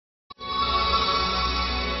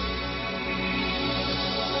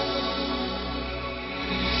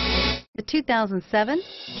2007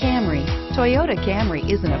 Camry. Toyota Camry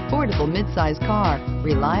is an affordable midsize car,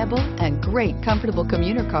 reliable and great comfortable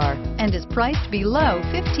commuter car, and is priced below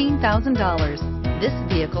 $15,000. This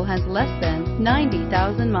vehicle has less than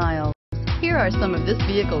 90,000 miles. Here are some of this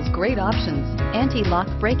vehicle's great options: anti-lock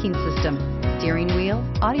braking system, steering wheel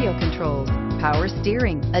audio controls, power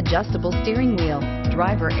steering, adjustable steering wheel,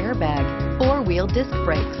 driver airbag, four-wheel disc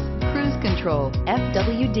brakes, cruise control,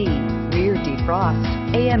 FWD, rear defrost,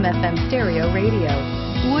 AM/FM stereo radio.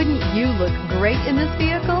 Wouldn't you look great in this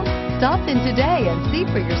vehicle? Stop in today and see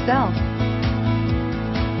for yourself.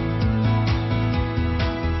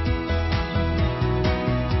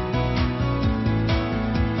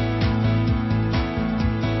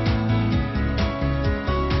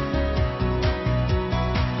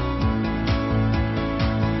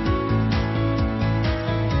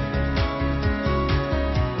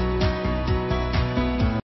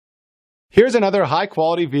 Here's another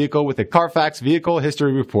high-quality vehicle with a Carfax Vehicle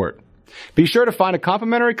History Report. Be sure to find a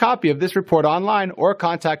complimentary copy of this report online or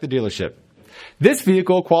contact the dealership. This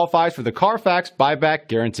vehicle qualifies for the Carfax Buyback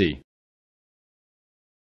Guarantee.